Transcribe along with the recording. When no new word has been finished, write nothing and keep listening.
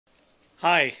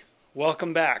Hi,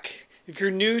 welcome back. If you're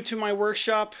new to my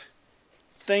workshop,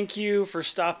 thank you for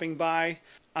stopping by.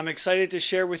 I'm excited to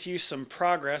share with you some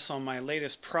progress on my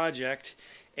latest project,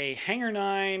 a Hangar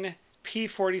 9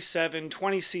 P-47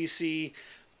 20cc,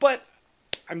 but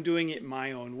I'm doing it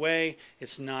my own way.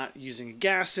 It's not using a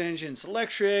gas engine, it's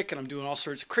electric, and I'm doing all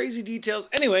sorts of crazy details.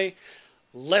 Anyway,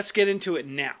 let's get into it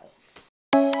now.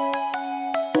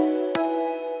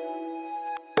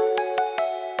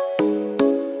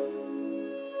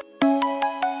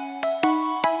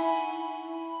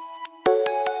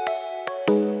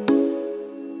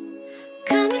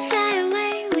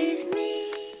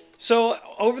 So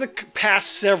over the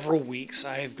past several weeks,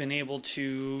 I have been able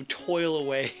to toil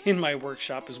away in my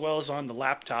workshop as well as on the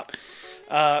laptop,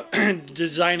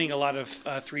 designing a lot of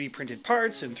 3D printed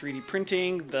parts and 3D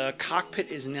printing. The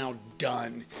cockpit is now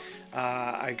done.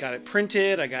 I got it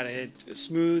printed, I got it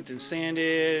smoothed and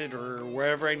sanded, or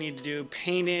wherever I need to do,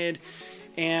 painted,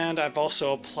 and I've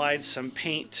also applied some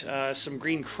paint, some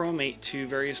green chromate to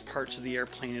various parts of the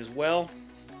airplane as well.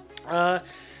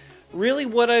 Really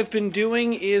what I've been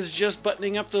doing is just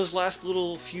buttoning up those last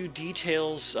little few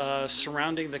details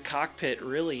surrounding the cockpit,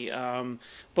 really.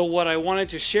 But what I wanted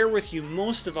to share with you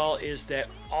most of all is that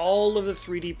all of the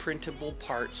 3D printable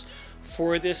parts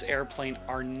for this airplane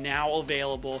are now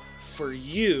available for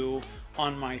you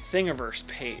on my Thingiverse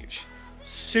page.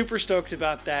 Super stoked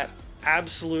about that.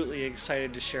 Absolutely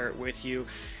excited to share it with you.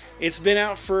 It's been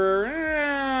out for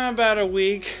about a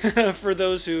week for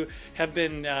those who have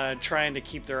been trying to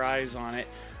keep their eyes on it,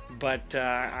 but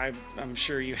I'm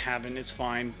sure you haven't. It's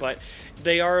fine, but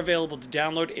they are available to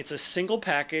download. It's a single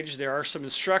package. There are some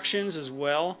instructions as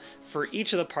well for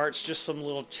each of the parts, just some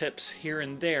little tips here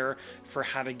and there for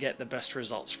how to get the best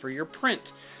results for your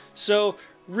print. So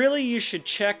really you should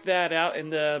check that out,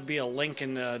 and there'll be a link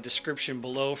in the description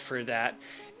below for that.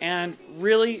 And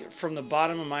really, from the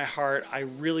bottom of my heart, I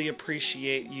really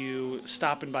appreciate you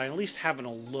stopping by and at least having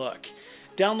a look.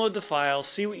 Download the files,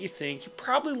 see what you think. You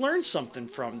probably learned something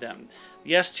from them.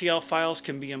 The STL files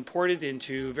can be imported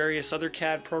into various other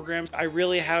CAD programs. I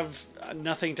really have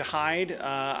nothing to hide.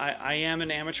 I am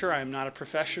an amateur. I am not a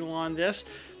professional on this.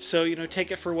 So,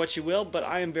 take it for what you will, but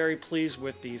I am very pleased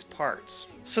with these parts.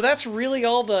 So that's really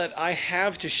all that I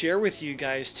have to share with you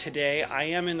guys today. I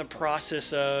am in the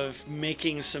process of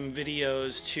making some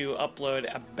videos to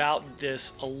upload about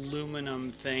this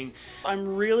aluminum thing.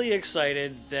 I'm really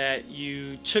excited that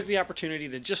you took the opportunity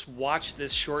to just watch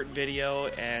this short video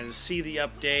and see the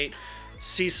update,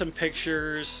 see some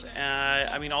pictures.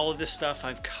 I mean, all of this stuff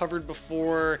I've covered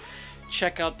before.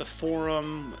 Check out the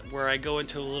forum where I go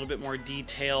into a little bit more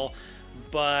detail.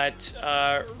 But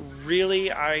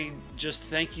really, I just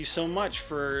thank you so much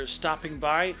for stopping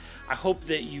by. I hope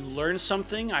that you learned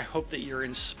something. I hope that you're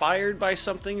inspired by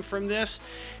something from this,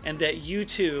 and that you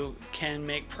too can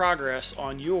make progress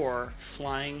on your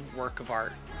flying work of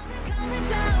art.